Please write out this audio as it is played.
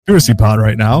conspiracy pod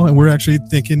right now, and we're actually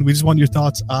thinking we just want your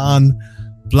thoughts on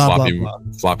blah blah blah.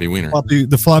 Floppy wiener.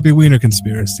 The floppy wiener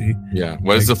conspiracy. Yeah.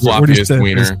 What is the floppiest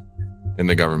wiener in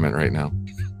the government right now?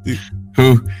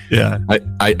 Who? Yeah.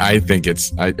 I think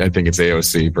it's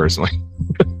AOC personally.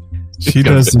 She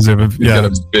does deserve it. Yeah.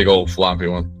 Got a big old floppy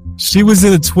one. She was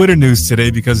in the Twitter news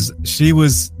today because she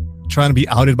was trying to be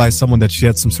outed by someone that she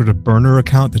had some sort of burner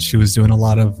account that she was doing a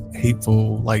lot of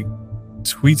hateful like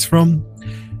tweets from,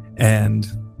 and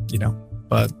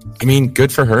but I mean,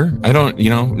 good for her. I don't,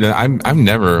 I'm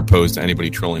never opposed to anybody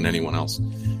trolling anyone else.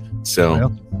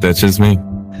 So that's just me.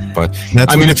 But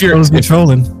that's if you're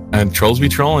trolling, and trolls be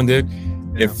trolling, dude.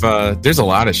 If there's a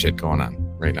lot of shit going on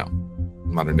right now,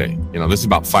 modern day. This is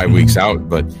about 5 weeks out,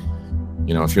 but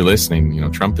if you're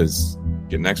listening, Trump is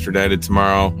getting extradited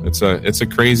tomorrow. It's a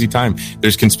crazy time.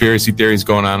 There's conspiracy theories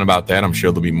going on about that. I'm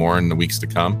sure there'll be more in the weeks to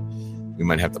come. We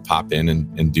might have to pop in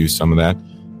and do some of that.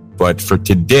 But for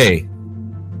today,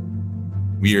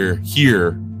 we are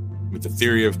here with the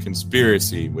theory of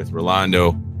conspiracy with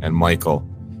Rolando and Michael.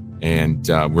 And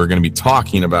we're going to be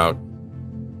talking about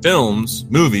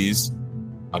movies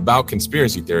about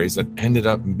conspiracy theories that ended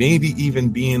up maybe even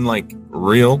being like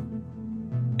real.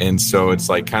 And so it's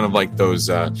like kind of like those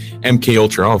MK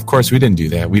Ultra. Oh, of course, we didn't do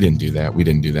that. We didn't do that. We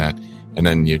didn't do that. And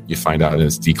then you find out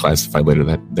it's declassified later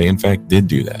that they, in fact, did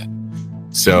do that.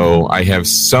 So I have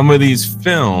some of these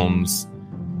films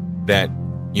that,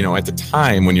 at the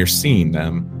time when you're seeing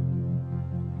them,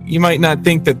 you might not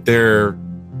think that they're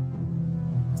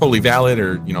totally valid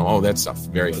or, that's a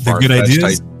very far-fetched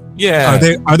type.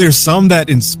 Yeah. Are there some that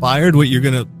inspired what you're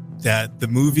going to, that the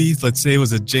movie, let's say it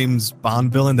was a James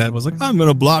Bond villain that was like, I'm going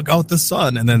to block out the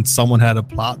sun. And then someone had a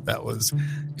plot that was,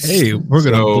 hey, we're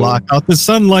going to block out the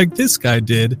sun like this guy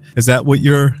did. Is that what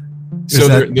you're... So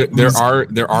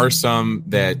there are some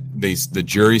that the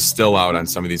jury's still out on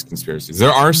some of these conspiracies.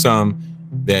 There are some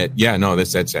that,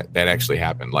 that actually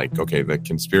happened. Like, okay, the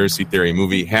conspiracy theory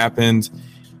movie happened.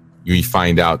 You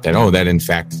find out that, that in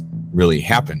fact really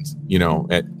happened,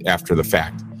 after the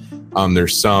fact.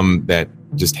 There's some that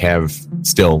just have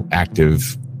still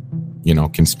active,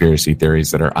 conspiracy theories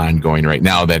that are ongoing right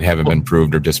now that haven't been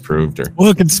proved or disproved.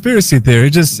 Well, conspiracy theory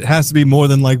just has to be more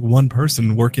than like one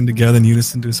person working together in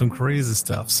unison to do some crazy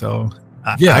stuff. So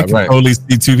I can totally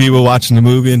see two people watching the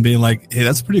movie and being like, hey,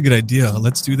 that's a pretty good idea.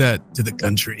 Let's do that to the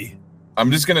country.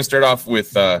 I'm just going to start off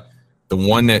with the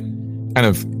one that kind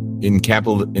of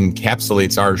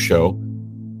encapsulates our show,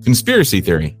 conspiracy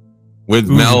theory with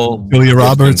Julia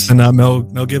Roberts and Mel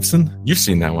Gibson. You've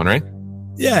seen that one, right?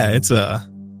 Yeah,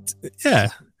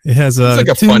 it has it's like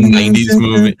a fun 90s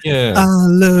movie. Yeah. I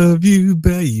love you,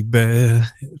 baby.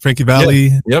 Frankie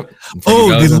Valli. Yep.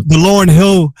 The Lauryn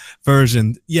Hill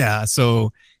version. Yeah.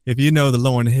 So if you know the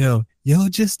Lauryn Hill, you're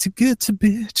just too good to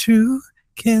be true.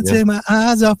 Can't take my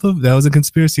eyes off of. That was a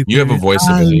conspiracy theory. You have a voice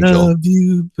of an angel. I love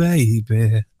you,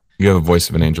 baby. You have a voice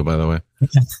of an angel, by the way.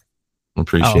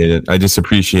 Appreciate it. I just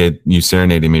appreciate you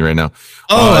serenading me right now.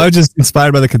 I was just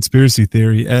inspired by the conspiracy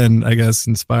theory, and I guess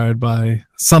inspired by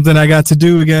something I got to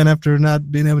do again after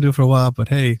not being able to do it for a while. But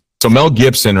hey, so Mel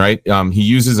Gibson, right? He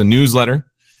uses a newsletter.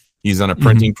 He's on a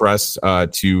printing press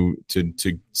to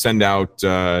send out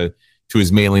to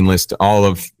his mailing list all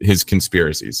of his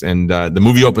conspiracies. And the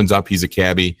movie opens up. He's a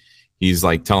cabbie. He's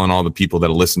like telling all the people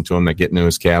that'll listen to him that get into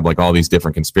his cab like all these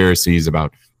different conspiracies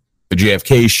about the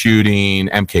JFK shooting,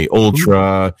 MK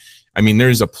Ultra. I mean,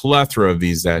 there's a plethora of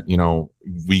these that,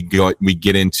 we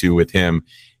get into with him.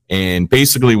 And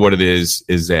basically what it is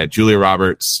that Julia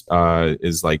Roberts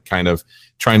is like kind of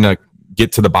trying to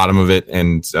get to the bottom of it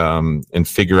and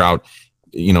figure out,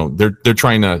 they're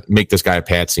trying to make this guy a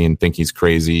patsy and think he's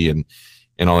crazy and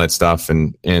all that stuff.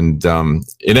 And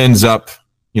it ends up,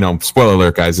 spoiler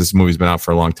alert, guys, this movie's been out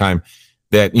for a long time,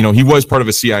 that, he was part of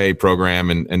a CIA program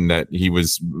and that he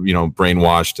was,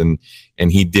 brainwashed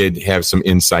and he did have some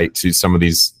insight to some of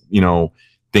these,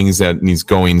 things these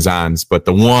goings-ons. But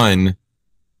the one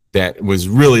that was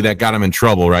really, that got him in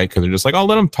trouble, right? Because they're just like,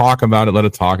 let him talk about it. Let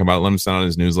him send out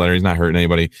his newsletter. He's not hurting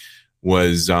anybody.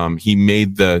 Was he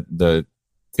made the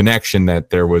connection that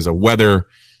there was a weather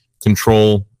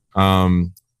control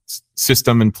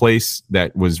system in place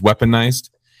that was weaponized.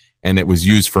 And it was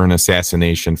used for an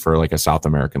assassination for like a South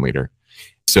American leader.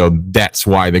 So that's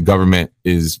why the government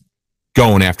is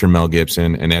going after Mel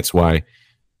Gibson. And that's why,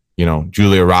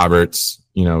 Julia Roberts,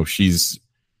 she's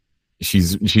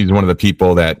one of the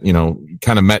people that,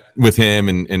 kind of met with him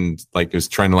and like was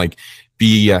trying to like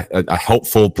be a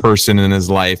helpful person in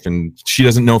his life. And she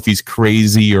doesn't know if he's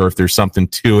crazy or if there's something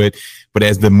to it. But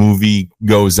as the movie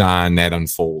goes on, that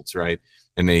unfolds, right?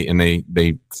 and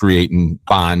they create and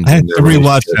bond. I had to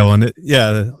rewatch that one.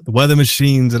 Yeah, the weather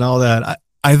machines and all that.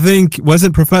 I think,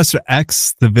 wasn't Professor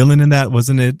X the villain in that?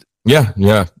 Wasn't it? Yeah.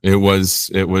 It was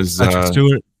Patrick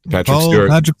Stewart.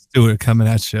 Patrick Stewart coming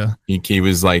at you. He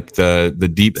was like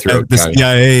the deep throat the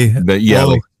guy.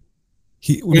 CIA.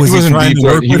 He wasn't trying to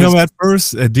work with him at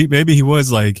first. Maybe he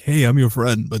was like, "Hey, I'm your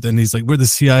friend," but then he's like, "We're the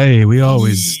CIA. We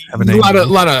always have a name." A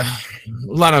lot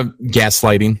of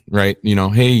gaslighting, right?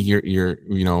 Hey, you're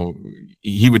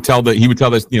he would tell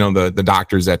the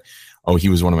doctors that, oh, he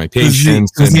was one of my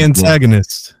patients. He's the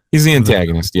antagonist. He's the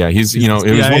antagonist. Yeah, he's it was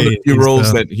one of the few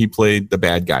roles that he played the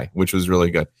bad guy, which was really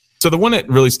good. So the one that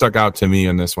really stuck out to me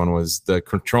in this one was the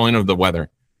controlling of the weather,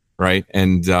 right?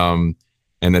 And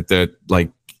that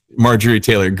the Marjorie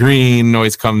Taylor Greene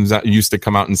always used to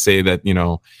come out and say that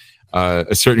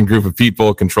a certain group of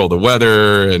people control the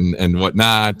weather and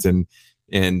whatnot,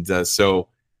 and so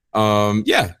I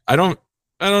don't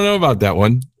know about that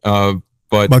one,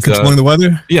 but about controlling the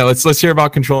weather. Yeah, let's hear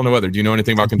about controlling the weather. Do you know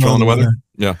anything about controlling the weather?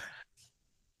 Yeah.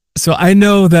 So I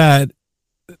know that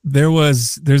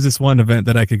there's this one event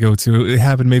that I could go to. It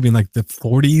happened maybe in like the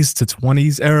 40s to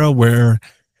 20s era where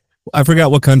I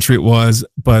forgot what country it was,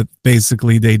 but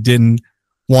basically they didn't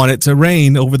want it to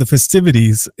rain over the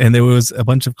festivities, and there was a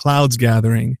bunch of clouds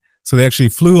gathering. So they actually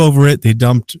flew over it. They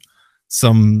dumped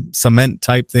some cement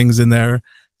type things in there,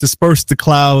 dispersed the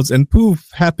clouds, and poof,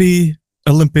 happy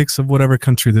Olympics of whatever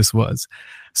country this was.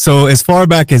 So as far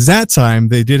back as that time,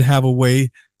 they did have a way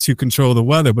to control the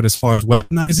weather, but as far as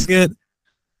weaponizing it,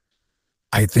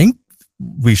 I think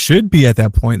we should be at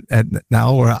that point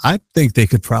now where I think they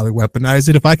could probably weaponize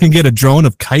it. If I can get a drone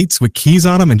of kites with keys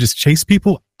on them and just chase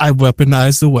people, I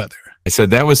weaponize the weather. I said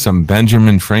that was some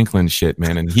Benjamin Franklin shit,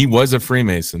 man, and he was a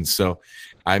Freemason. So,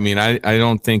 I mean, I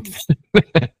don't think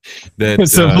that.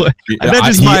 So,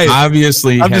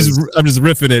 obviously, I'm just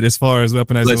riffing it as far as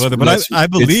weaponizing the weather, but I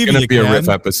believe it's going to be a riff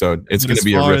episode. It's going to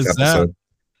be a riff episode.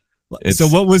 So,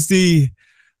 what was the?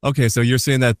 Okay, so you're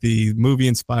saying that the movie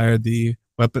inspired the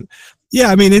weapon. Yeah,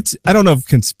 I mean, I don't know if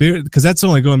conspiracy, because that's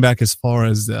only going back as far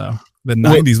as the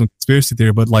 90s when conspiracy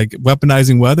theory, but like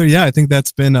weaponizing weather, yeah, I think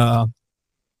that's been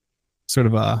sort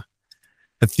of a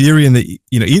theory in the,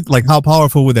 like how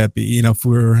powerful would that be? If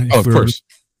we're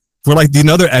like the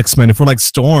other X-Men, if we're like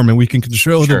Storm and we can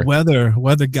control the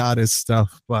weather goddess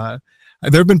stuff. But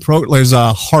there have been there's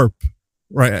a HARP,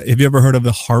 right? Have you ever heard of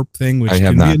the HARP thing? Which I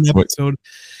have not. Be an episode.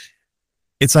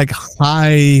 It's like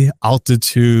high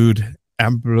altitude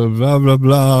blah blah blah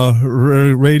blah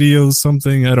radio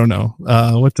something. I don't know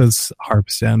what does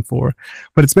HARP stand for,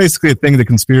 but it's basically a thing that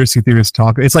conspiracy theorists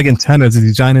talk. It's like antennas,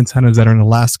 these giant antennas that are in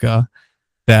Alaska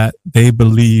that they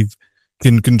believe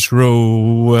can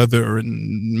control weather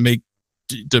and make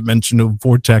dimensional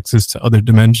vortexes to other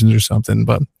dimensions or something.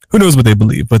 But who knows what they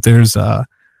believe? But there's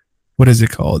what is it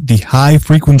called? The High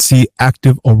Frequency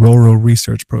Active Aurora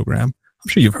Research Program. I'm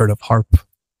sure you've heard of HARP.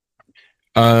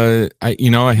 I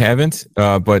haven't,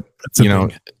 but it's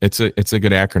a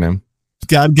good acronym.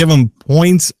 Got to give them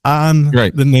points on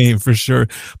the name for sure.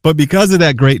 But because of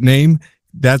that great name,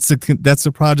 that's a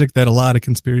project that a lot of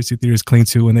conspiracy theorists cling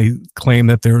to when they claim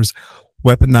that there's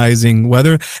weaponizing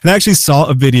weather. And I actually saw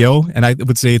a video, and I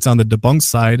would say it's on the debunked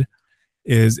side.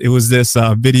 It was this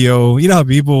video? You know how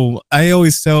people? I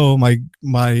always tell my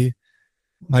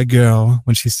girl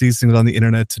when she sees things on the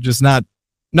internet to just not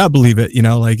believe it,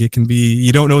 like it can be,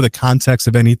 you don't know the context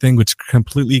of anything, which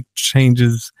completely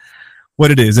changes what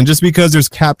it is. And just because there's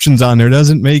captions on there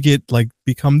doesn't make it like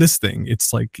become this thing.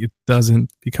 It's like, it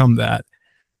doesn't become that.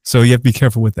 So you have to be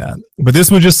careful with that. But this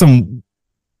was just some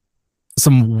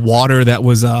water that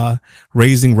was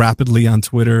raising rapidly on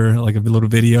Twitter, like a little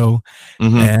video.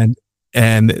 Mm-hmm.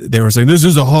 And they were saying, this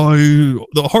is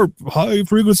high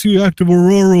frequency active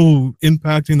aurora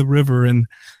impacting the river. And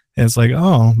it's like,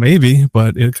 oh, maybe,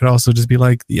 but it could also just be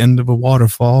like the end of a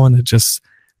waterfall, and it just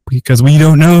because we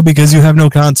don't know, because you have no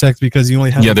context, because you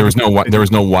only have there was no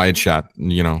wide shot,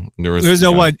 there's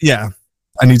no wide. Yeah,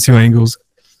 I need two angles.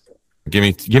 Give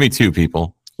me two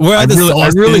people. I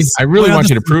really want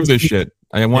you to prove this shit.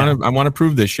 I want to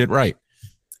prove this shit right.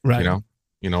 But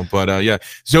yeah.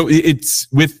 So it's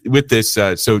with this.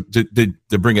 So to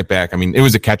bring it back, I mean, it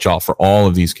was a catch-all for all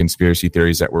of these conspiracy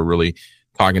theories that we're really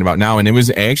talking about now, and it was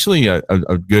actually a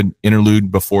good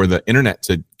interlude before the internet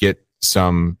to get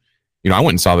some. I went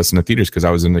and saw this in the theaters because I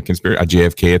was in the conspiracy.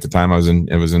 JFK at the time, I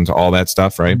was into all that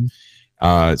stuff, right?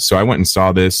 Mm-hmm. So I went and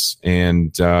saw this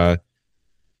and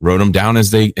wrote them down as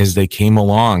they came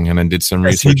along, and then did some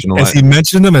research. As he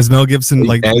mentioned them, as Mel Gibson,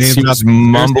 like as he was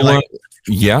mumbling.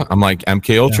 Yeah, I'm like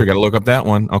MK Ultra. Got to look up that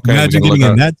one. Okay, imagine getting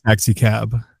in that taxi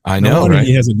cab. I No know, wonder right?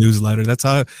 he has a newsletter. That's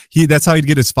how he'd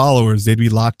get his followers. They'd be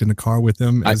locked in the car with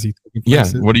him as he took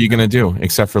places. What are you gonna do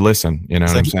except for listen? You know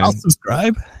It's what I'm like, saying? I'll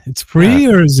subscribe. It's free,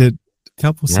 or is it a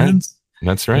couple cents?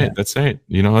 That's right. Yeah. That's right.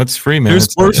 You know, it's free, man. There's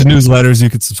sports newsletters you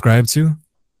could subscribe to.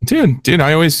 Dude,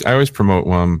 I always promote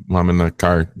while I'm in the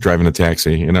car driving a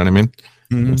taxi. You know what I mean?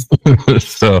 Mm-hmm.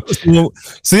 so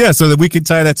that we could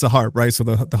tie that to HARP, right? So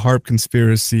the HARP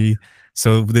conspiracy.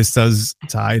 So this does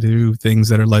tie to things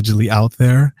that are allegedly out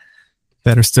there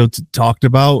that are still talked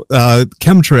about.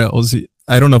 Chemtrails.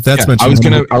 I don't know if that's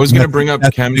mentioned. I was gonna bring up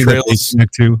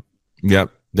chemtrails too. Yep,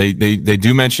 they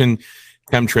do mention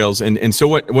chemtrails, and so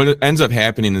what ends up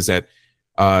happening is that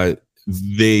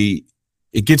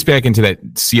it gets back into that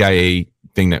CIA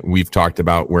thing that we've talked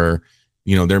about, where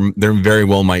there very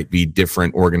well might be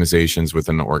different organizations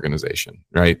within the organization,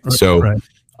 right? So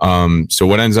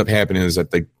what ends up happening is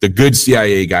that the good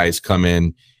CIA guys come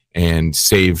in and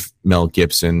save Mel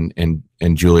Gibson and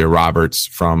Julia Roberts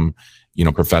from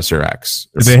Professor X.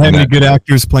 Do they have any good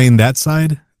actors playing that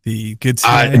side? The good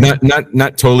CIA?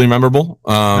 Not totally memorable,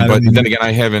 but then again,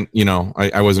 I haven't,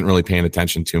 I wasn't really paying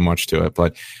attention too much to it,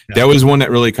 but that was one that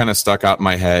really kind of stuck out in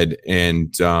my head,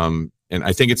 and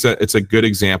I think it's a good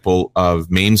example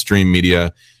of mainstream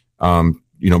media,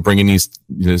 bringing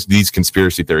these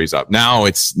conspiracy theories up. Now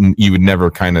you would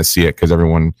never kind of see it because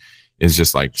everyone is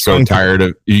just like so tired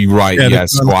of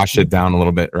squash it down a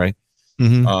little bit, right?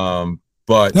 Mm-hmm.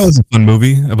 But that was a fun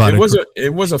movie.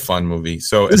 It was a fun movie.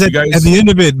 So at the end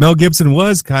of it, Mel Gibson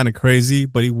was kind of crazy,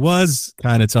 but he was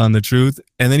kind of telling the truth,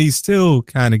 and then he still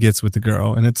kind of gets with the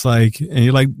girl, and it's like, and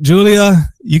you're like, Julia,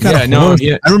 you kind of.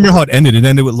 I remember how it ended. It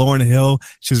ended with Lauryn Hill.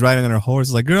 She was riding on her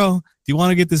horse. Like, girl, do you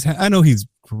want to get this? I know he's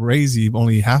crazy,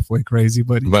 only halfway crazy,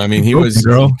 but I mean, he was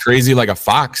crazy like a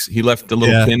fox. He left the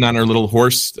little pin on her little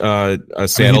horse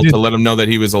saddle to let him know that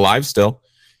he was alive still.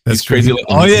 He's crazy.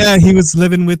 He was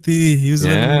living with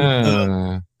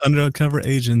the undercover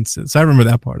agents. So I remember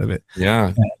that part of it.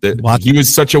 Yeah, he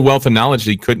was such a wealth of knowledge.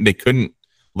 They couldn't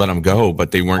let him go,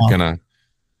 but they weren't gonna.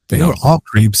 They were all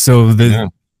creeps. So the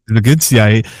good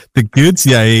CIA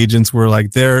agents were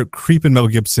like, they're creeping Mel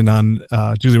Gibson on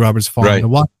Julia Roberts' farm. Right.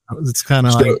 It's kind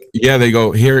of like, they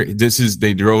go here.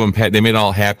 They drove him past. They made it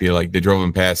all happy. Like they drove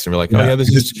him past, and we're like,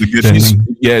 this is the good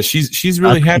thing. She's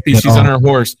really happy. She's on her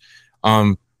horse.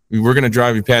 We're going to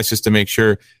drive you past just to make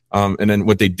sure. And then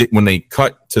what they did when they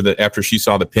cut to after she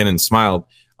saw the pin and smiled,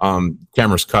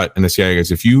 cameras cut, and the CIA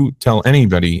goes, if you tell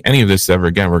anybody any of this ever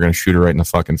again, we're going to shoot her right in the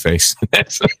fucking face.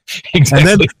 That's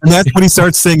exactly. And that's when he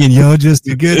starts singing, "Yo, just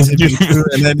do good."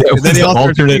 And then he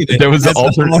altered. That was the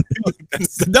alternate.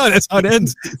 No, that's how it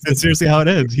ends. That's seriously how it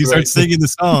ends. He starts singing the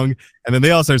song, and then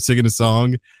they all start singing the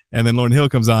song, and then Lauryn Hill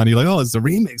comes on. You're like, "Oh, it's the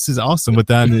remix. Is awesome." But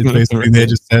then basically they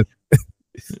just said.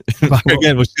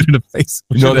 Again, we'll shoot in the face.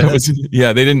 No, that was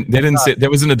they didn't say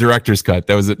that was in the director's cut.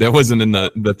 That wasn't in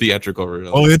the theatrical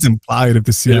release. Oh, it's implied if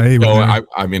the CIA.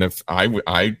 I mean, if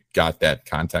I got that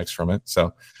context from it.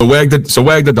 So wag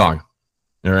the dog.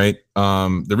 All right.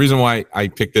 The reason why I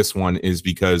picked this one is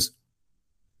because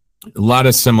a lot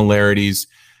of similarities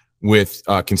with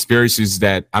conspiracies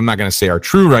that I'm not going to say are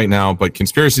true right now, but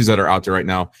conspiracies that are out there right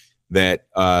now that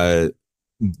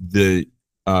the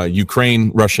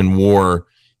Ukraine-Russian war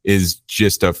is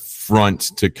just a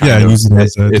front to kind of use it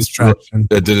as a distraction.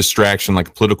 The distraction,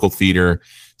 like political theater,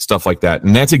 stuff like that.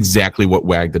 And that's exactly what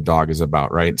Wag the Dog is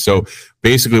about, right? So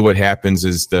basically what happens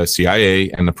is the CIA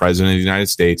and the President of the United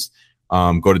States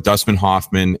go to Dustin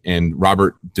Hoffman, and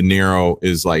Robert De Niro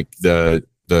is like the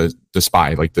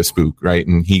spy, like the spook, right?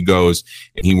 And he goes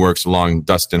and he works along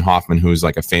Dustin Hoffman, who is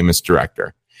like a famous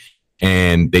director.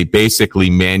 And they basically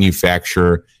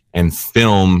manufacture and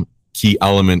film key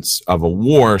elements of a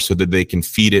war so that they can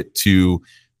feed it to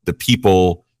the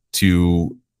people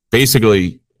to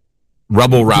basically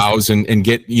rebel rouse and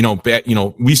get,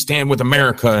 we stand with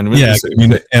America. And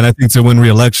and I think to win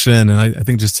re-election, and I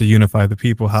think just to unify the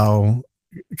people, how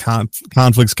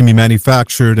conflicts can be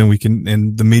manufactured and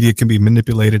the media can be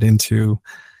manipulated into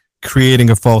creating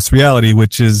a false reality,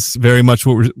 which is very much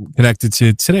what we're connected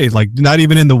to today. Like not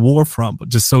even in the war front, but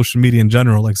just social media in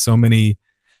general. Like so many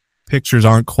pictures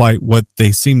aren't quite what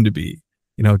they seem to be.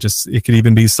 Just it could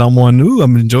even be someone,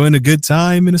 I'm enjoying a good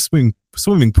time in a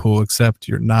swimming pool, except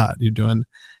you're not. You're doing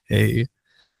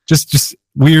just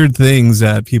weird things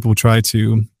that people try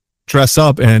to dress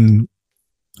up and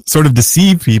sort of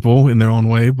deceive people in their own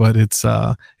way, but it's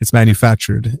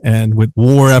manufactured. And with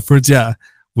war efforts, has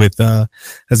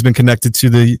been connected to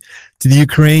the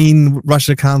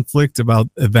Ukraine-Russia conflict about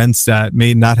events that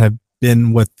may not have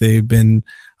been what they've been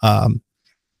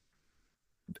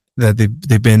that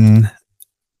they've been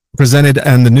presented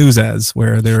and the news as,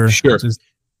 where they're Sure. just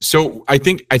So I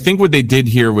think what they did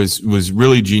here was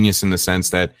really genius in the sense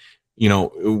that,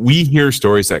 we hear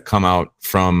stories that come out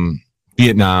from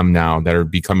Vietnam now that are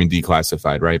becoming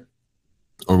declassified, right?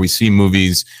 Or we see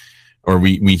movies, or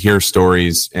we hear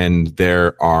stories, and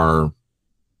there are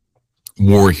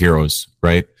war heroes,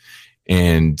 right?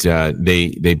 And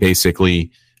they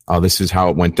basically, this is how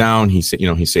it went down. He said,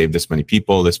 he saved this many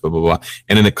people, this blah blah blah,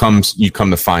 and then you come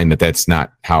to find that that's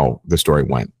not how the story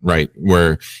went, right?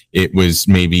 Where it was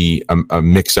maybe a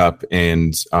mix up,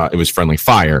 and it was friendly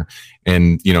fire,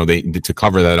 and they, to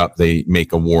cover that up, they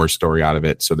make a war story out of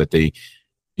it, so that they,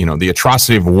 the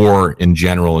atrocity of war in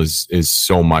general is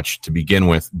so much to begin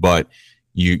with, but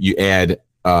you add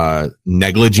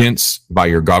negligence by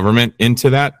your government into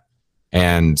that,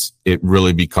 and it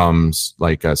really becomes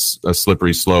like a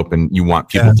slippery slope, and you want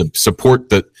people to support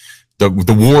the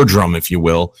war drum, if you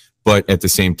will, but at the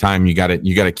same time you got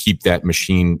to keep that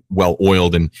machine well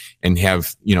oiled and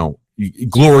have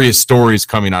glorious stories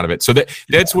coming out of it. So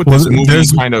that's what this movie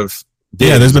kind of did.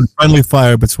 Yeah, there's been friendly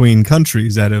fire between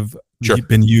countries that have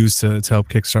been used to help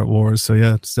kickstart wars. So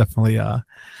yeah, it's definitely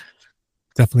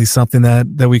something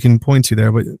that we can point to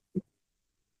there, but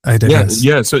I digress.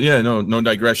 Yeah. So no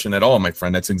digression at all, my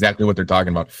friend. That's exactly what they're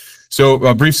talking about. So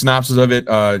a brief synopsis of it.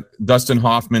 Dustin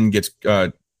Hoffman gets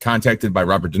contacted by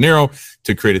Robert De Niro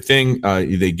to create a thing.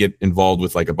 They get involved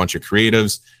with like a bunch of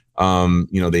creatives.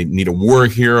 They need a war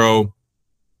hero.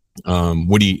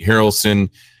 Woody Harrelson,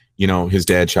 his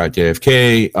dad shot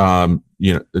JFK.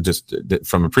 Just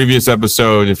from a previous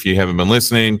episode, if you haven't been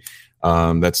listening,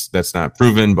 that's not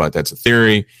proven, but that's a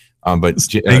theory. I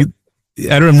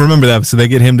don't remember that. So they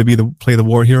get him to play the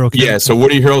war hero character? Yeah, so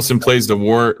Woody Harrelson plays the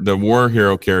war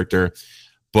hero character,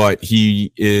 but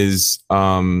he is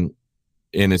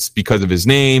and it's because of his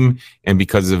name and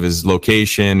because of his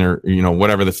location, or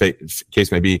whatever the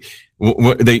case may be.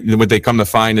 What they come to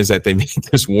find is that they made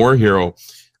this war hero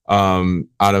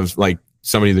out of like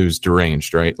somebody who's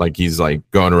deranged, right? Like he's like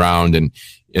going around and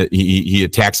he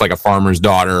attacks like a farmer's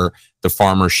daughter. The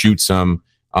farmer shoots him.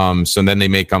 So then they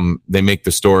make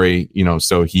the story,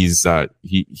 so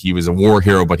he was a war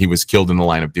hero, but he was killed in the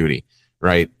line of duty.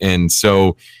 Right. And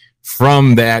so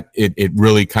from that, it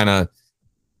really kind of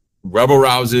rebel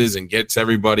rouses and gets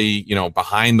everybody,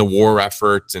 behind the war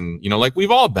effort. And, like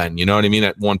we've all been, you know what I mean?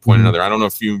 At one point or another. I don't know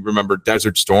if you remember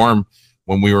Desert Storm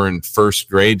when we were in first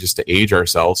grade, just to age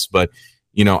ourselves. But,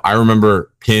 I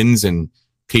remember pins and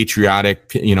patriotic,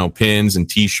 pins and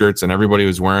T-shirts, and everybody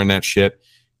was wearing that shit.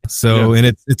 So, and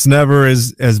it's never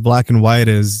as black and white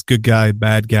as good guy,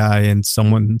 bad guy, and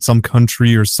some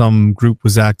country or some group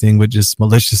was acting with just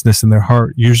maliciousness in their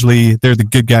heart. Usually they're the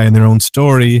good guy in their own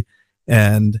story,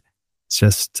 and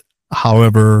just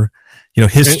however,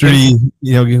 history,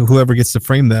 whoever gets to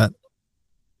frame that.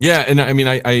 Yeah. And I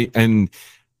mean,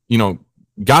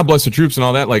 God bless the troops and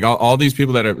all that. Like all these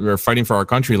people that are fighting for our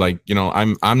country, like,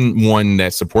 I'm one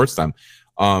that supports them.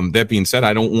 That being said,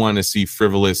 I don't want to see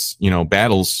frivolous,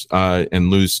 battles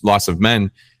and loss of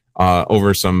men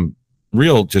over some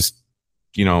real, just,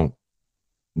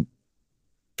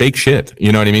 fake shit.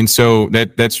 You know what I mean? So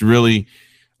that's really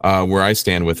where I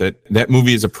stand with it. That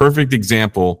movie is a perfect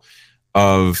example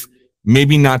of,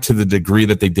 maybe not to the degree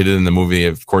that they did it in the movie.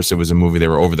 Of course, it was a movie. They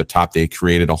were over the top. They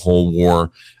created a whole war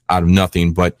out of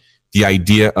nothing. But the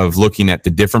idea of looking at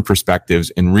the different perspectives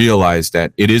and realize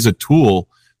that it is a tool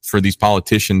for these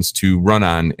politicians to run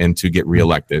on and to get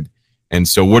reelected. And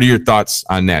so what are your thoughts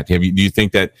on that? Do you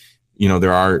think that,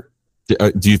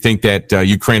 do you think that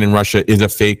Ukraine and Russia is a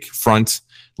fake front,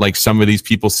 like some of these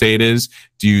people say it is?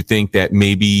 Do you think that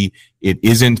maybe it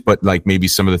isn't, but like maybe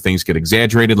some of the things get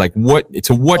exaggerated? Like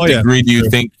to what degree do you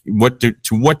think,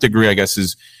 to what degree, I guess,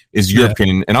 is your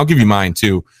opinion? And I'll give you mine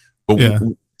too, but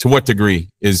to what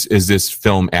degree is this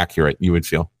film accurate, you would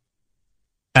feel?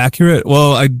 Accurate?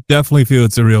 Well, I definitely feel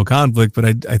it's a real conflict, but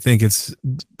I think it's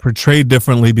portrayed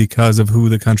differently because of who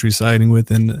the country's siding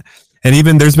with. And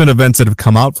even there's been events that have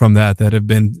come out from that have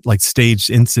been like staged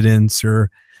incidents, or,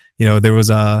 there was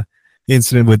a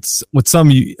incident with some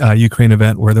Ukraine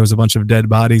event where there was a bunch of dead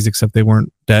bodies, except they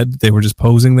weren't dead. They were just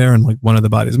posing there, and like one of the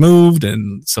bodies moved,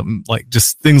 and some like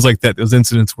just things like that. Those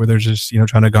incidents where they're just,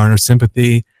 trying to garner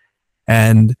sympathy.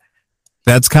 And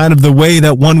that's kind of the way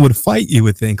that one would fight, you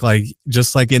would think, like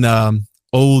just like in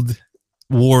old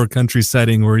war country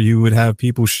setting where you would have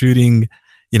people shooting,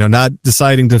 not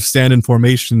deciding to stand in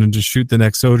formation and just shoot the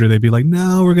next soldier. They'd be like,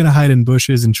 no, we're going to hide in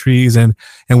bushes and trees, and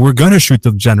we're going to shoot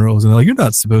the generals. And they're like, you're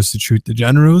not supposed to shoot the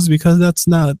generals because that's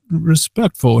not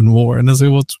respectful in war. And I was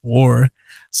like, well, it's war.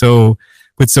 So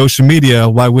with social media,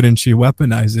 why wouldn't you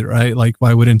weaponize it, right? Like,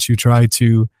 why wouldn't you try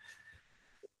to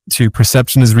to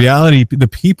perception is reality, the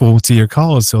people to your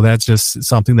cause. So that's just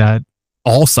something that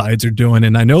all sides are doing.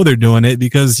 And I know they're doing it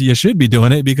because you should be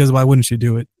doing it, because why wouldn't you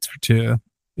do it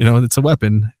it's a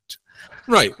weapon.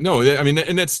 Right. No, I mean,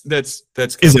 and that's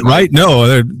is it right? No,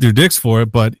 they're dicks for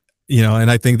it, but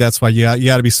and I think that's why you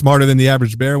got to be smarter than the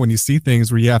average bear when you see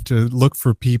things where you have to look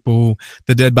for people,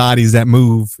 the dead bodies that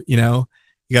move. You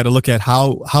got to look at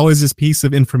how is this piece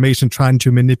of information trying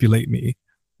to manipulate me?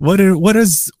 What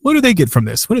do they get from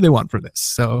this? What do they want from this?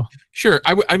 So sure,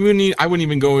 I wouldn't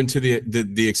even go into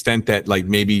the extent that like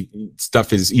maybe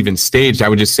stuff is even staged. I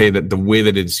would just say that the way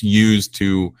that it's used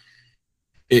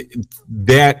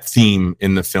that theme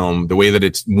in the film, the way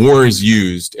that war is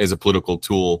used as a political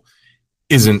tool,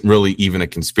 isn't really even a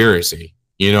conspiracy.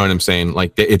 You know what I'm saying?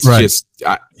 Like it's right. Just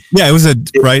it was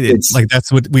it's like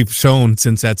that's what we've shown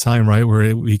since that time, right?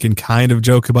 Where we can kind of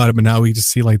joke about it, but now we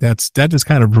just see like that just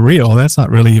kind of real. That's not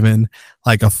really even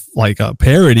like a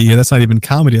parody. That's not even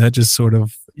comedy. That just sort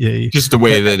of just the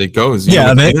way that it goes. You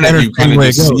kind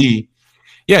of see.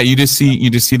 Yeah, you just see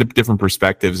the different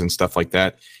perspectives and stuff like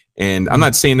that. And I'm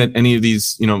not saying that any of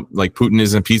these, like Putin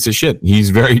is a piece of shit.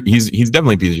 He's definitely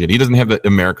a piece of shit. He doesn't have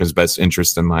America's best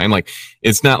interest in mind. Like,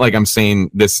 it's not like I'm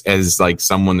saying this as like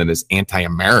someone that is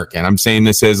anti-American. I'm saying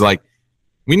this as like,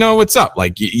 we know what's up.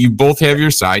 Like, you both have your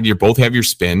side. You both have your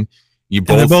spin. They're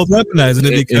both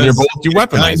weaponizing it because you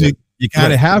weaponize it. You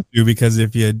kind of have to, because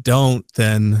if you don't,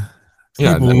 then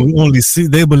people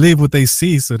they believe what they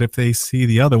see. So if they see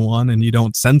the other one and you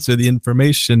don't censor the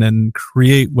information and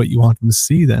create what you want them to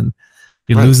see, then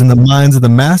you're losing the minds of the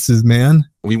masses, man.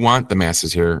 We want the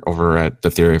masses here over at the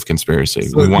Theory of Conspiracy.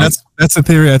 So that's a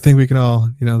theory I think we can all,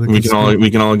 we can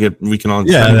all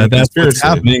that's what's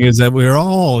happening, is that we're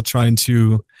all trying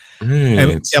to.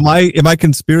 Right. Am I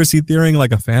conspiracy theorying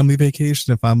like a family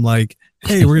vacation? If I'm like,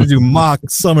 hey, we're gonna do mock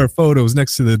summer photos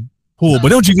next to the pool, but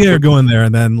don't you dare go in there,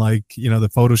 and then like the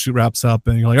photo shoot wraps up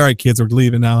and you're like, all right kids, we're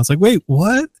leaving now. It's like, wait,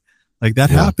 what? Like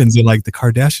that happens in like the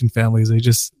Kardashian families.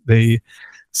 They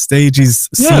stage these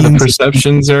scenes. The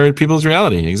perceptions are people's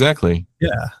reality. Exactly.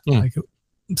 Like,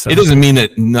 it doesn't mean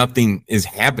that nothing is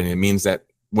happening. It means that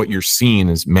what you're seeing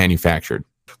is manufactured.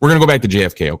 We're gonna go back to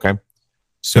JFK, okay?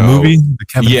 So the movie,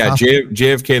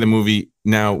 JFK the movie.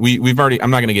 Now we've already,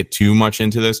 I'm not going to get too much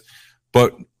into this,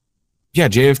 but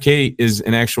JFK is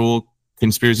an actual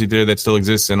conspiracy theory that still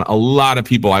exists, and a lot of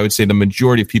people, I would say the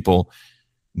majority of people,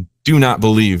 do not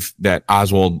believe that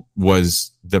Oswald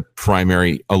was the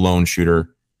primary alone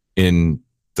shooter in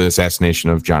the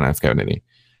assassination of John F. Kennedy.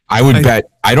 I would bet,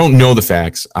 I don't know the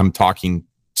facts, I'm talking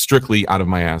strictly out of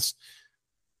my ass,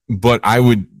 but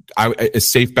a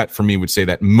safe bet for me would say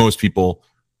that most people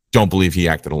don't believe he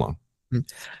acted alone. And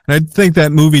I think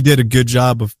that movie did a good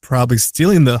job of probably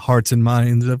stealing the hearts and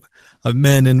minds of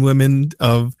men and women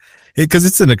of it, because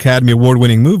it's an Academy Award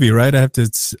winning movie, right? I have to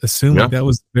assume that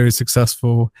was very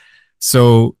successful.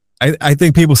 So I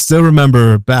think people still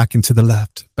remember back and to the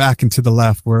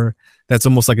left, where that's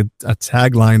almost like a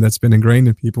tagline that's been ingrained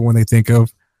in people when they think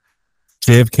of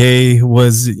JFK.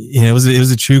 Was it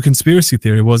was a true conspiracy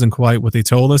theory. It wasn't quite what they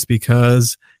told us,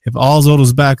 because if Oswald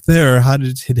was back there, how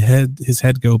did his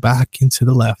head go back into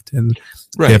the left? And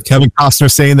you have Kevin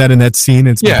Costner saying that in that scene.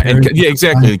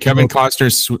 Exactly. Kevin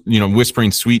Costner's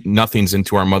whispering sweet nothings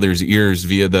into our mother's ears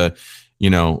via the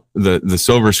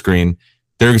silver screen.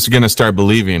 They're going to start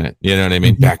believing it. You know what I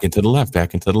mean? Mm-hmm. Back into the left,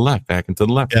 back into the left, back into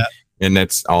the left. Yeah. And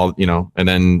that's all. And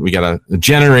then we got a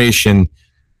generation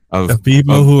of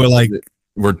people who are like,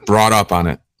 were brought up on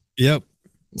it. Yep.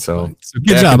 So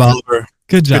good job, Oliver.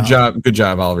 Good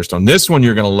job, Oliver Stone. This one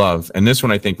you're gonna love, and this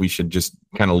one I think we should just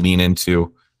kind of lean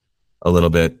into a little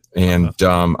bit. And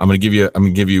I'm gonna give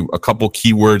you a couple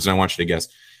keywords, and I want you to guess.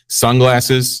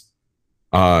 Sunglasses,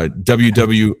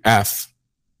 WWF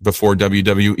before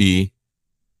WWE,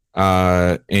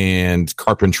 and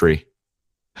carpentry.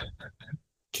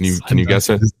 Can you guess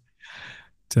it?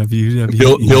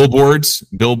 WWE.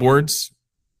 Billboards.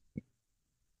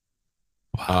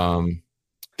 Wow.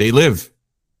 They live.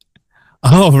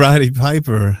 Oh, Roddy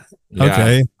Piper. Yeah.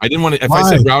 Okay. I didn't want to. If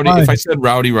I said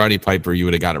Rowdy Piper, you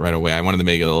would have got it right away. I wanted to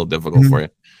make it a little difficult for you.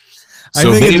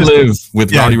 So They Live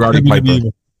with Rowdy Piper.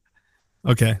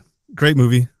 Okay. Great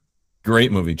movie.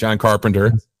 John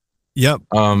Carpenter. Yep.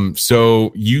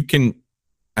 So you can,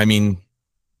 I mean,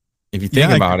 if you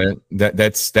think about it,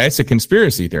 that's a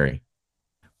conspiracy theory.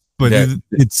 But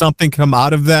did something come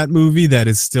out of that movie that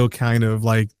is still kind of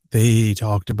like they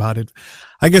talked about it?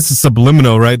 I guess it's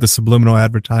subliminal, right? The subliminal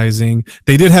advertising.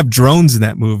 They did have drones in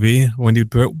that movie when you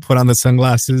put on the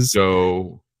sunglasses.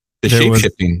 So the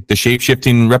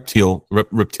shape-shifting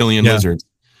reptilian lizards.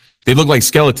 They look like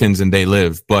skeletons and They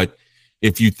Live, but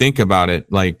if you think about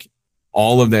it, like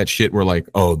all of that shit were like,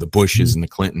 oh, the Bushes and the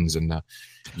Clintons and the,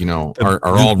 you know, are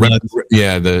all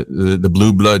the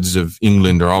blue bloods of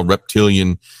England are all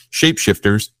reptilian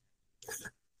shapeshifters.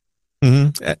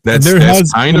 Mm-hmm.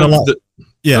 That's kind of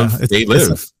They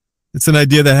Live. It's an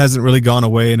idea that hasn't really gone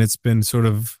away, and it's been sort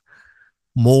of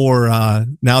more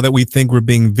now that we think we're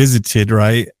being visited,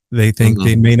 right? They think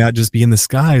they may not just be in the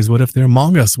skies. What if they're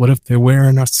among us? What if they're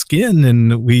wearing our skin?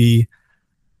 And we,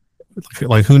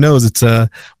 like, who knows? But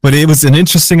it was an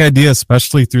interesting idea,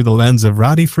 especially through the lens of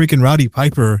Roddy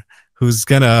Piper, who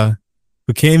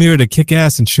came here to kick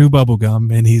ass and chew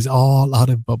bubblegum, and he's all out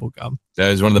of bubblegum.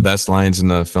 That is one of the best lines in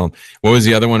the film. What was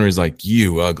the other one where he's like,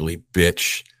 "You ugly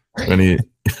bitch," when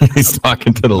he's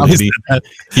talking to the lady.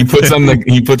 He puts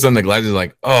on the glasses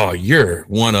like, "Oh, you're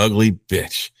one ugly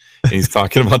bitch." And he's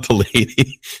talking about the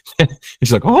lady.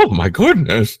 He's like, "Oh my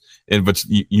goodness!" But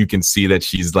you can see that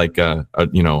she's like an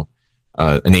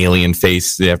alien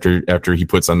face after he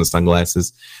puts on the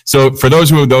sunglasses. So for those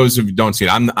who don't see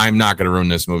it, I'm not going to ruin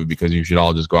this movie because you should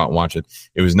all just go out and watch it.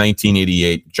 It was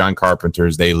 1988. John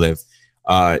Carpenter's They Live.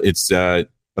 It's a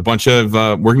bunch of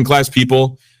working class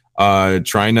people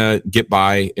trying to get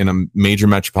by in a major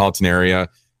metropolitan area.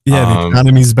 Yeah, the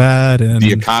economy's bad, and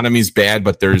the economy's bad,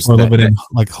 but there's living in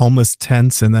like homeless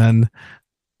tents,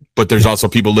 but there's also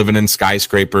people living in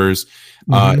skyscrapers.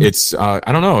 It's I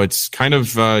don't know. It's kind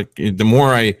of the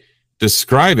more I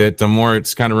describe it, the more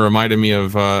it's kind of reminded me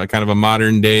of kind of a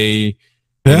modern day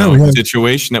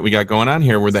situation that we got going on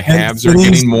here, where the haves are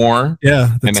getting more,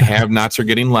 and the have-nots are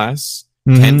getting less.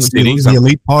 10 cities, the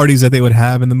elite parties that they would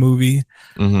have in the movie,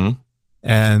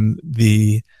 and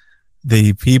the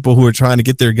people who are trying to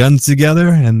get their guns together,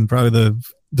 and probably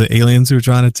the aliens who are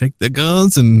trying to take the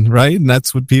guns, and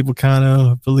that's what people kind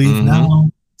of believe now.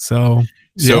 So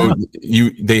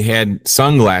they had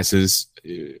sunglasses.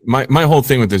 My whole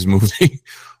thing with this movie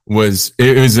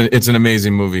it's an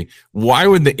amazing movie. Why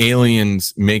would the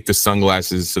aliens make the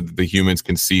sunglasses so that the humans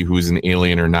can see who's an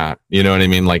alien or not? You know what I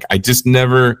mean? Like, I just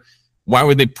never. Why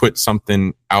would they put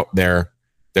something out there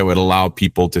that would allow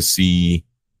people to see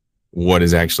what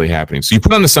is actually happening? So you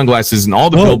put on the sunglasses, and all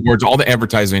the billboards, all the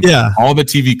advertising, all the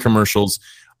TV commercials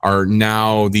are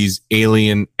now these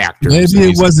alien actors. Maybe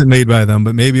it wasn't made by them,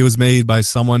 but maybe it was made by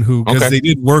someone who, because they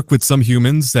did work with some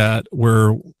humans that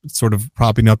were sort of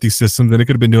propping up these systems, and they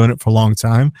could have been doing it for a long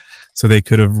time. So they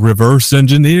could have reverse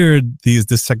engineered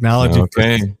this technology.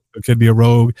 Okay. It could be a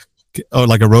rogue. Oh,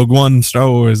 like a Rogue One, Star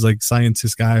Wars, like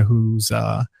scientist guy who's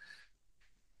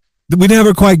we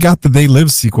never quite got the They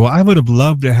Live sequel. I would have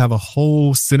loved to have a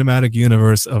whole cinematic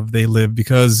universe of They Live,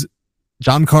 because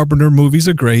John Carpenter movies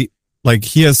are great. Like,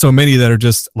 he has so many that are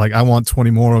just like, I want 20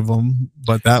 more of them.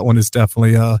 But that one is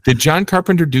definitely Did John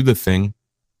Carpenter do The Thing?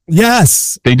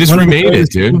 Yes. They just remade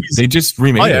it, dude. Movies. They just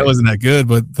remade it. It wasn't that good,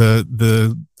 but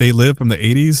the They Live from the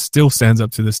 80s still stands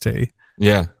up to this day.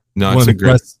 Yeah. No, one of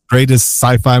the greatest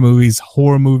sci-fi movies,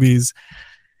 horror movies,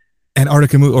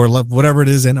 Antarctica or whatever it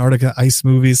is, Antarctica ice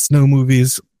movies, snow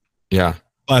movies. Yeah.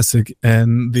 Classic.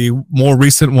 And the more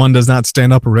recent one does not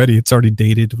stand up already. It's already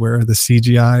dated, where the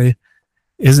CGI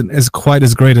isn't as quite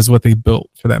as great as what they built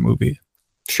for that movie.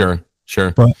 Sure.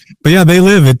 But yeah, They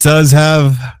Live. It does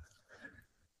have,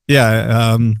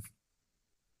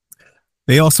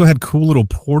 they also had cool little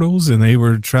portals, and they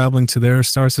were traveling to their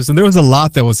star system. There was a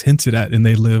lot that was hinted at in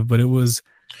They Live, but it was.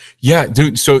 Yeah,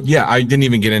 dude. So I didn't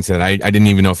even get into that. I didn't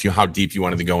even know how deep you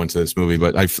wanted to go into this movie,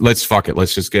 but let's fuck it.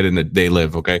 Let's just get into They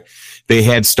Live. Okay. They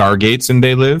had Stargates in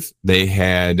They Live. They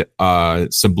had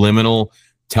subliminal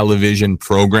television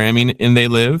programming in They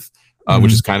Live,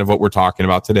 which is kind of what we're talking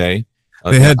about today.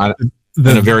 They had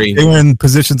they were in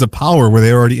positions of power where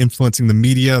they were already influencing the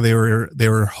media. They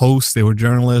were hosts, they were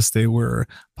journalists, they were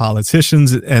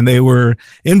politicians, and they were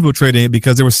infiltrating it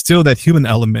because there was still that human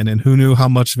element, and who knew how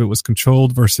much of it was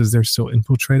controlled versus they're still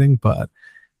infiltrating. But it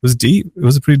was deep. It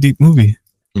was a pretty deep movie.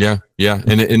 Yeah.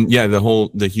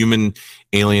 The human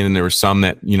alien, and there were some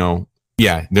that,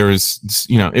 there was,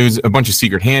 it was a bunch of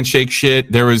secret handshake shit.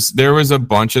 There was a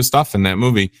bunch of stuff in that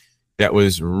movie that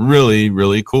was really,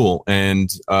 really cool.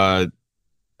 And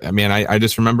I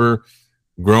just remember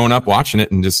growing up watching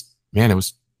it, and just, man, it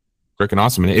was freaking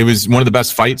awesome. And it was one of the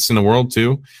best fights in the world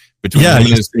too, between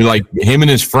him and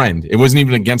his friend. It wasn't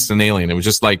even against an alien. It was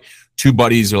just like two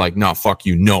buddies are like, no, fuck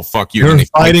you. They're and they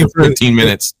fighting for 15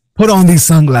 minutes. Put on these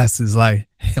sunglasses. Like,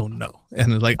 hell no.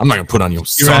 And like, I'm not going to put on your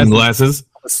sunglasses.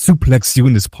 Suplex you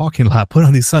in this parking lot. Put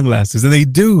on these sunglasses. And they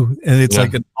do. And it's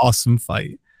like an awesome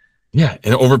fight. Yeah.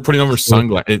 And putting over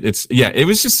sunglasses. It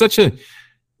was just such a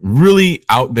really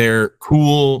out there,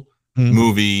 cool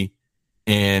movie.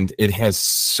 and it has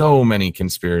so many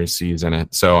conspiracies in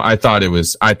it. So I thought it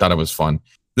was fun.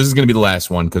 This is going to be the last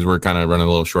one because we're kind of running a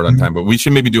little short on time, but we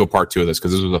should maybe do a part 2 of this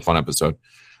because this was a fun episode.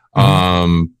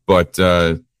 But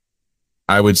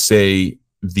I would say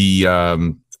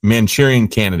the Manchurian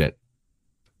Candidate.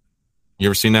 You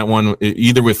ever seen that one?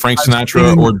 Either with Frank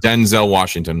Sinatra or Denzel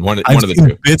Washington. One of the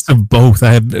two. Bits of both.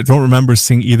 I don't remember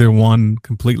seeing either one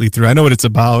completely through. I know what it's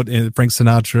about. Frank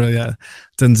Sinatra, yeah.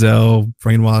 Denzel,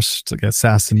 brainwashed, like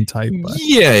assassin type. But.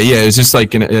 Yeah. It's just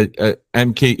like an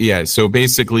MK. Yeah. So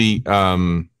basically,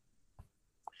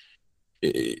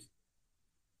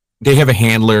 they have a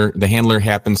handler. The handler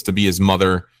happens to be his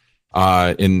mother.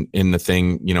 In the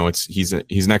thing, he's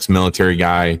an ex-military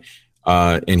guy.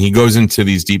 And he goes into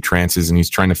these deep trances and he's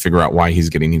trying to figure out why he's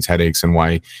getting these headaches and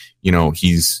why,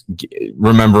 he's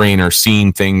remembering or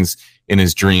seeing things in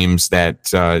his dreams that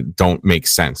don't make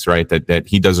sense, right? That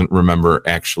he doesn't remember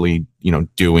actually,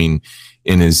 doing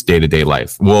in his day-to-day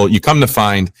life. Well, you come to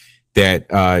find that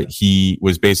he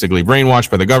was basically brainwashed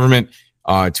by the government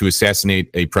to assassinate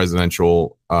a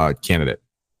presidential candidate,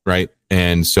 right?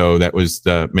 And so that was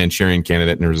the Manchurian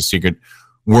Candidate. And there was a secret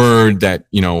word that,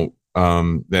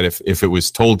 that if it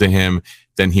was told to him,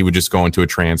 then he would just go into a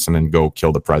trance and then go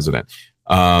kill the president.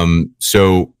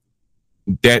 So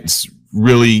that's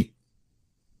really,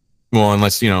 well,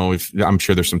 unless, if I'm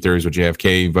sure there's some theories with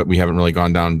JFK, but we haven't really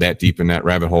gone down that deep in that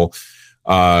rabbit hole.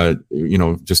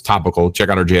 Just topical. Check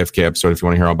out our JFK episode if you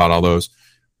want to hear about all those.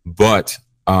 But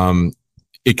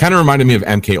it kind of reminded me of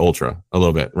MK Ultra a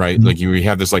little bit, right? Mm-hmm. Like you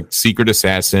have this like secret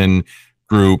assassin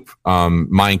group,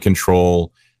 mind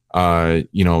control,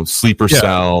 sleeper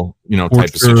cell, torture, type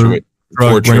of situation.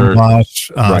 Torture,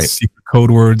 brainwash, right. Secret code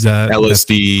words,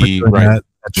 LSD, right?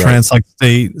 That trance-like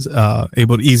state,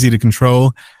 easy to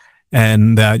control,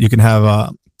 and that you can have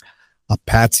a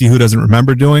patsy who doesn't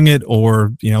remember doing it,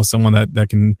 or someone that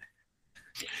can.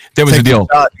 That was the deal.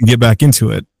 And get back into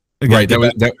it. Right.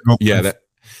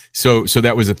 So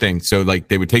that was the thing. So like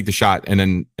they would take the shot, and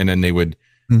then they would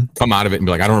come out of it and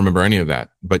be like, I don't remember any of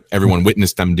that, but everyone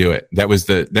witnessed them do it. That was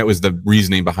the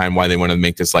reasoning behind why they wanted to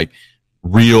make this like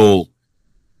real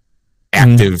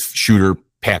active shooter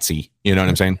patsy. You know what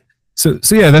I'm saying? So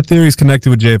yeah, that theory is connected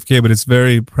with JFK, but it's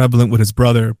very prevalent with his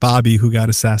brother Bobby, who got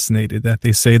assassinated. That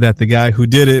they say that the guy who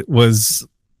did it was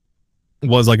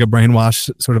like a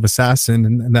brainwashed sort of assassin,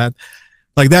 and that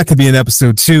like that could be an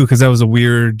episode too, because that was a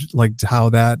weird like how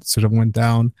that sort of went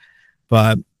down.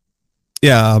 But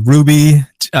yeah, Ruby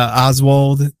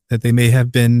Oswald, that they may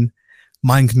have been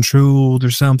mind controlled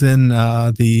or something.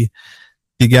 The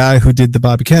guy who did the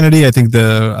Bobby Kennedy, I think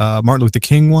the Martin Luther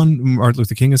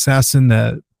King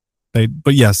assassin.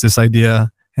 But yes, this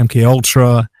idea, MK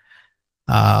Ultra,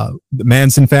 the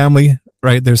Manson family,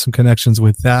 right? There's some connections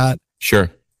with that. Sure.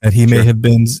 That he may have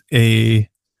been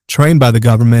trained by the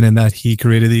government, and that he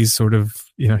created these sort of,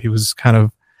 he was kind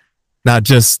of not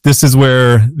just, this is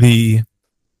where the,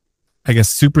 I guess,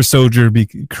 super soldier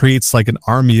creates like an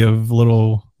army of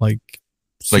little like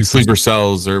sleeper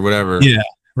cells or whatever. Yeah.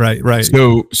 Right.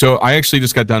 So I actually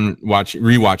just got done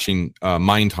rewatching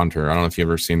Mindhunter. I don't know if you've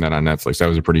ever seen that on Netflix. That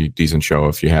was a pretty decent show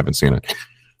if you haven't seen it.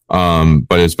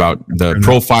 But it's about the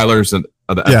profilers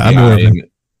of the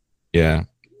FBI.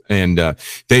 And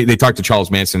they talked to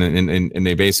Charles Manson, and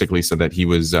they basically said that he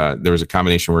was there was a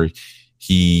combination where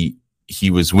he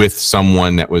was with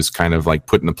someone that was kind of like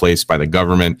put into place by the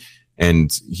government,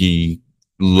 and he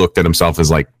looked at himself as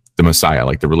like the Messiah,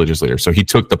 like the religious leader. So he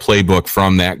took the playbook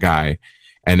from that guy,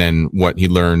 and then what he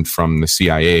learned from the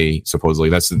CIA, supposedly,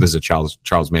 this is a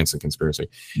Charles Manson conspiracy.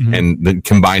 Mm-hmm. And then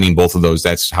combining both of those,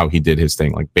 that's how he did his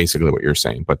thing, like basically what you're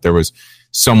saying. But there was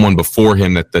someone before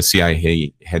him that the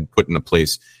CIA had put into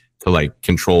place to like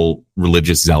control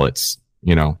religious zealots,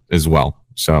 as well.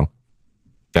 So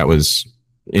that was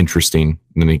interesting.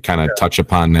 And then he kind of touch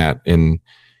upon that in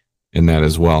that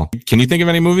as well. Can you think of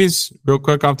any movies real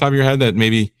quick off the top of your head that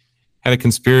maybe had a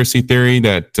conspiracy theory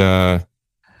that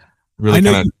really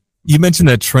kind of... You mentioned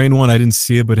that train one. I didn't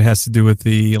see it, but it has to do with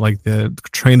the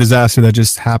train disaster that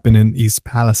just happened in East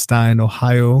Palestine,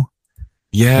 Ohio.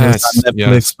 Yes. On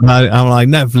Netflix. Yes. I'm like,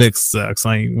 Netflix sucks.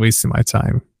 I ain't wasting my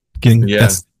time getting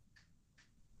this.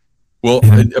 Well,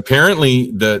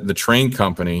 apparently the train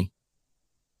company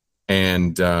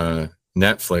and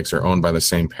Netflix are owned by the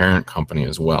same parent company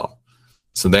as well.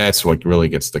 So that's what really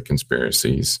gets the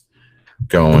conspiracies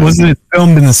going. Wasn't it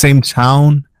filmed in the same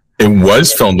town? It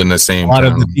was filmed in the same town. A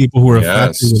lot of the people who were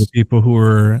affected were the people who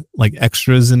were like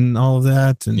extras and all of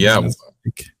that. And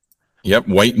Yep.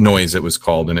 White Noise, it was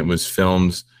called, and it was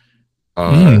filmed.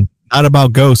 Not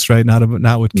about ghosts, right? Not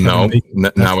with Kevin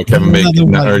Bacon. Not with Kevin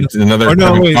Bacon.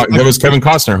 That was Kevin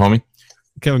Costner, homie.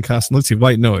 Kevin Costner. Let's see.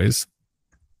 White Noise.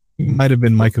 Might have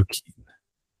been Michael Keaton.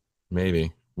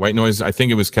 Maybe. White Noise. I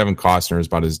think it was Kevin Costner. It was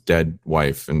about his dead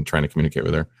wife and trying to communicate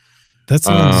with her. There's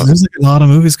like a lot of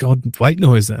movies called White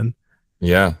Noise then.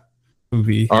 Yeah.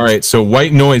 Movie. All right. So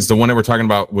White Noise, the one that we're talking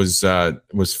about, was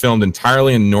filmed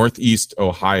entirely in Northeast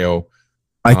Ohio.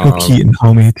 Michael Keaton,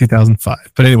 homie, 2005.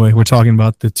 But anyway, we're talking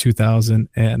about the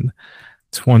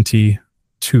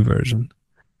 2022 version.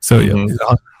 So yeah.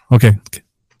 Okay.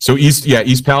 So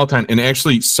East Palatine, and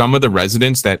actually some of the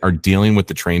residents that are dealing with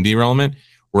the train derailment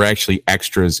were actually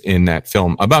extras in that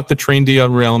film about the train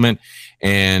derailment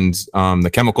and the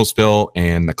chemical spill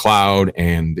and the cloud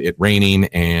and it raining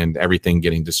and everything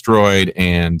getting destroyed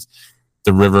and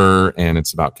the river, and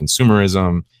it's about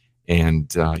consumerism.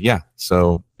 And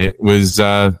so it was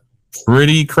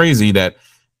pretty crazy that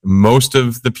most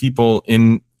of the people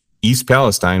in East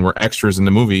Palestine were extras in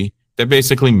the movie that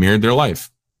basically mirrored their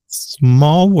life.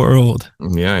 Small world.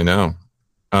 Yeah, I know.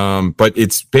 But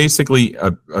it's basically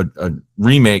a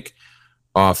remake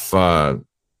of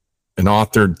an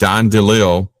author, Don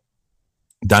DeLeo,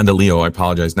 I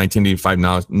apologize,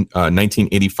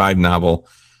 1985 novel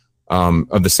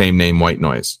of the same name, White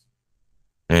Noise.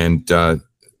 And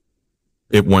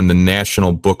it won the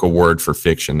National Book Award for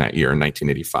Fiction that year in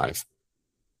 1985.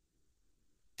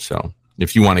 So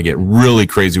if you want to get really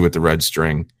crazy with the red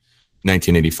string,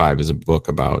 1985 is a book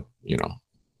about,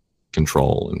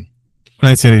 control. And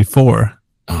 1984.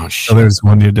 Oh, shit. So there's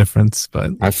 1 year difference,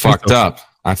 but I fucked up.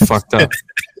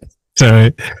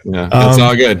 Sorry. Yeah, it's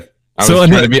all good.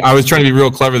 I was trying to be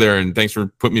real clever there, and thanks for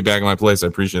putting me back in my place. I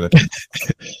appreciate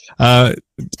it.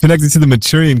 Connected to the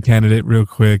Manchurian Candidate real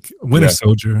quick. Winter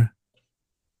Soldier.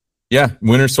 Yeah,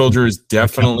 Winter Soldier is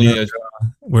definitely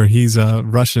where he's a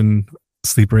Russian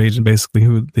sleeper agent, basically,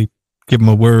 who they give him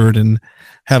a word and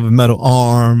have a metal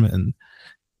arm, and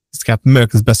he's Captain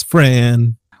America's best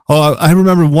friend. Oh, I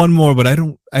remember one more, but I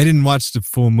didn't watch the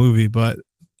full movie, but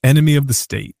Enemy of the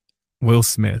State, Will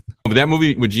Smith. But that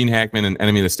movie with Gene Hackman and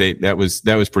Enemy of the State, that was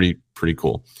pretty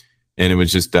cool. And it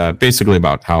was just basically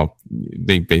about how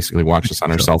they basically watched us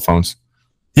on our cell phones.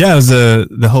 Yeah, it was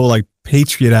the whole like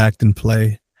Patriot Act in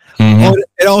play. Mm-hmm. Oh,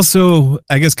 it also,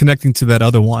 I guess, connecting to that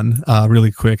other one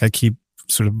really quick. I keep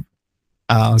sort of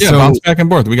bounce back and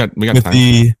forth. We got with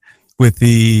time.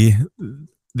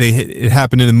 It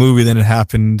happened in the movie, then it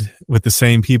happened with the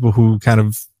same people who kind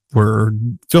of were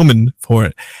filming for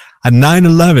it. On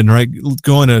 9/11, right,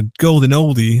 going to Golden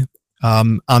Oldie,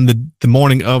 on the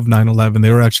morning of 9/11,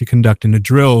 they were actually conducting a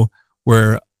drill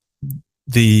where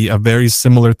a very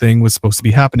similar thing was supposed to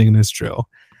be happening in this drill.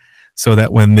 So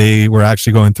that when they were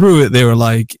actually going through it, they were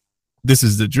like, this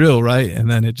is the drill, right?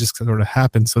 And then it just sort of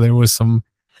happened. So there was some...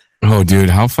 Oh, dude,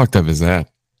 how fucked up is that?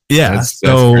 Yeah. That's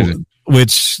crazy.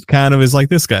 Which kind of is like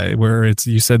this guy, where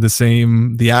you said the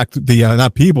same,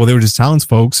 not people, they were just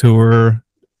townsfolk who were,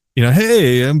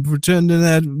 hey, I'm pretending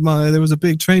that there was a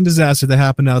big train disaster that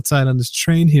happened outside on this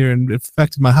train here and it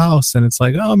affected my house. And it's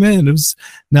like, oh man,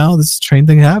 now this train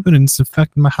thing happened and it's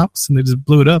affecting my house and they just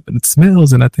blew it up and it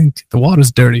smells and I think the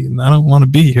water's dirty and I don't want to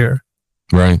be here.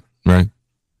 Right.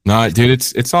 No, dude,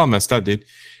 it's all messed up, dude.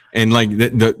 And like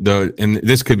and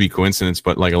this could be coincidence,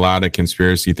 but like a lot of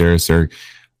conspiracy theorists are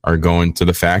going to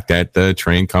the fact that the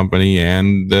train company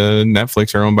and the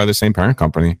Netflix are owned by the same parent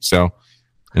company. So,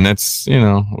 and that's,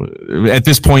 at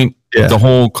this point, the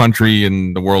whole country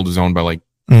and the world is owned by like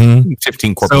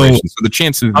 15 corporations. So the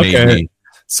chances may be.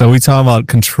 So we talk about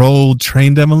controlled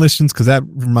train demolitions, because that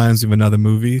reminds me of another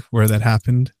movie where that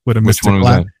happened with a Mr.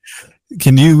 Glass.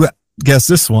 Can you guess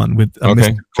this one with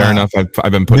Mr. Fair enough.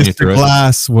 I've been putting you through it. Mr.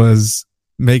 Glass was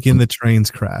making the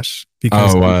trains crash.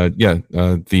 Because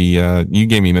you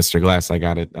gave me Mr. Glass. I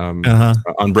got it.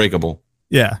 Unbreakable.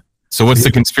 Yeah. So what's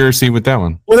the conspiracy with that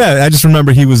one? Well, I just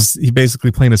remember he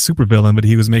basically playing a supervillain, but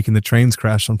he was making the trains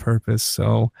crash on purpose.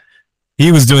 So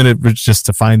he was doing it just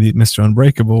to find the Mr.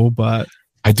 Unbreakable. But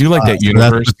I do like that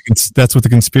universe. That's what the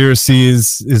conspiracy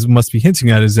is must be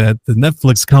hinting at, is that the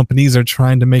Netflix companies are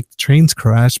trying to make the trains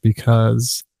crash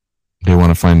because they want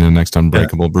to find the next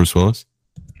Unbreakable Bruce Willis.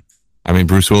 I mean,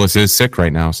 Bruce Willis is sick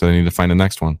right now, so they need to find the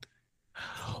next one.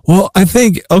 Well, I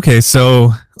think,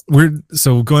 so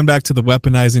going back to the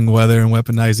weaponizing weather and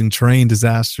weaponizing train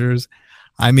disasters.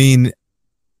 I mean,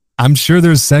 I'm sure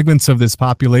there's segments of this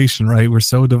population, right? We're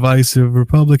so divisive,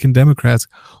 Republican, Democrats,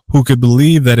 who could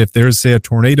believe that if there's, say, a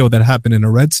tornado that happened in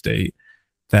a red state,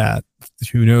 that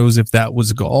who knows if that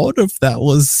was God, or if that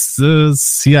was the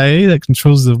CIA that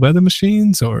controls the weather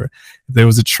machines, or if there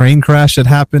was a train crash that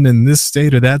happened in this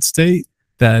state or that state,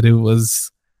 that it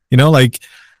was,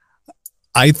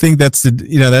 I think that's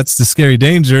that's the scary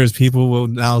danger is people will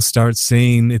now start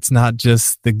saying it's not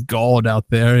just the God out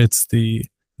there, it's the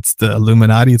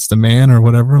Illuminati, it's the man or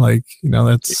whatever. Like,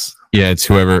 that's it's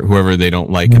whoever they don't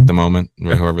like at the moment,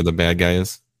 whoever the bad guy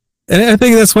is. And I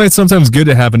think that's why it's sometimes good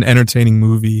to have an entertaining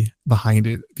movie behind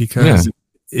it, because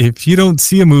if you don't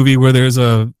see a movie where there's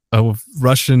a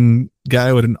Russian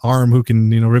guy with an arm who can,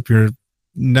 rip your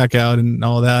neck out and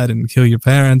all that and kill your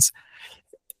parents,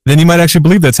 then you might actually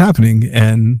believe that's happening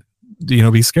and,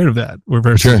 be scared of that.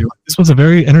 This was a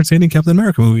very entertaining Captain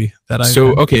America movie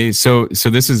So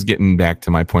this is getting back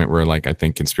to my point where, like, I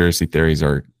think conspiracy theories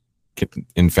are,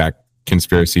 in fact,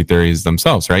 conspiracy theories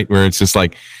themselves, right? Where it's just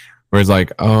like,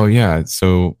 oh yeah,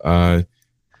 so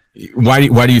why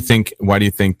do you think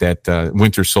that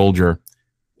Winter Soldier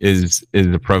is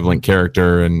a prevalent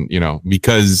character? And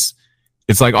because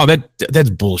it's like, oh, that's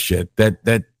bullshit.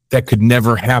 That could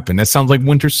never happen. That sounds like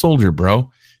Winter Soldier, bro.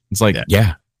 It's like,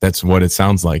 yeah, that's what it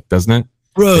sounds like, doesn't it?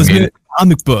 Bro, it's a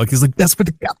comic book. It's like, that's what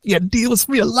the idea was,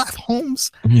 real life,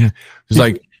 Holmes. Yeah, it's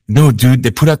like, no, dude,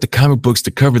 they put out the comic books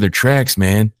to cover their tracks,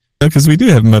 man. Because we do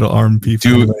have metal arm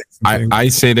people. Dude, I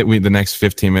say that the next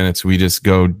 15 minutes we just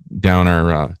go down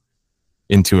our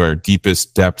into our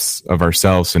deepest depths of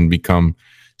ourselves and become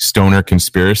stoner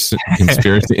conspiracy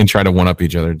and try to one up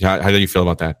each other. How do you feel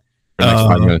about that? For the next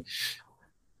 5 minutes?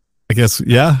 I guess,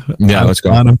 yeah. Let's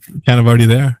go. I'm kind of already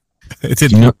there. Do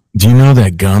you know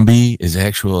that Gumby is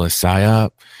actual a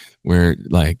psyop where,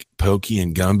 like, Pokey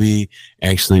and Gumby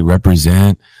actually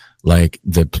represent, like,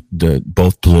 the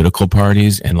both political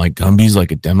parties, and, like, Gumby's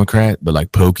like a Democrat, but,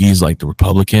 like, Pokey's like the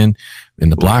Republican,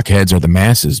 and the blockheads are the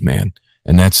masses, man.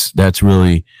 And that's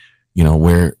really,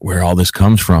 where all this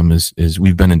comes from is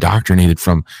we've been indoctrinated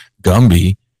from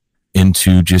Gumby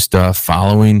into just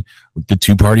following the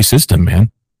two-party system,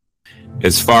 man.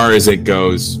 As far as it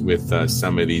goes with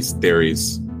some of these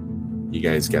theories, you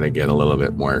guys got to get a little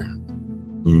bit more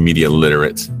media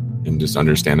literate and just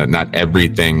understand that not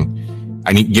everything.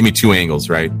 Give me two angles,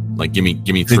 right? Like, give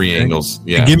me three angles.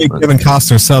 Yeah. Give me Kevin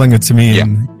Costner selling it to me. Yeah.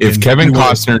 If Kevin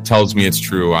Costner tells me it's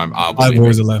true, I'll believe it. 5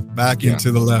 ways left, back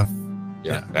into the left.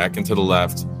 Yeah, back into the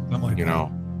left. Like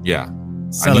yeah.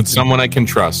 I need someone I can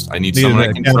trust. I need someone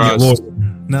I can trust.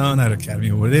 No, not Academy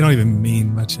Award. They don't even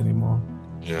mean much anymore.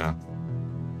 Yeah.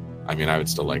 I mean, I would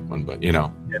still like one, but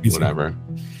whatever.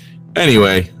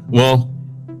 Anyway, well,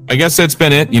 I guess that's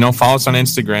been it. Follow us on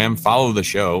Instagram, follow the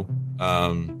show.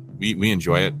 We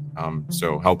enjoy it.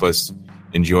 So help us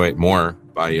enjoy it more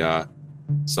by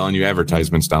selling you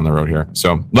advertisements down the road here.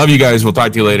 So love you guys. We'll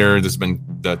talk to you later. This has been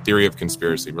the Theory of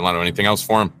Conspiracy. Rolando, anything else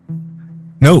for him?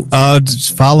 No,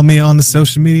 just follow me on the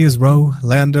social medias,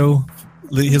 Lando.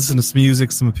 Listen to some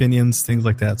music, some opinions, things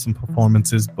like that, some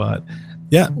performances. But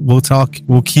yeah, we'll talk.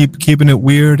 We'll keep keeping it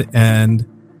weird and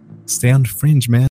stay on the fringe, man.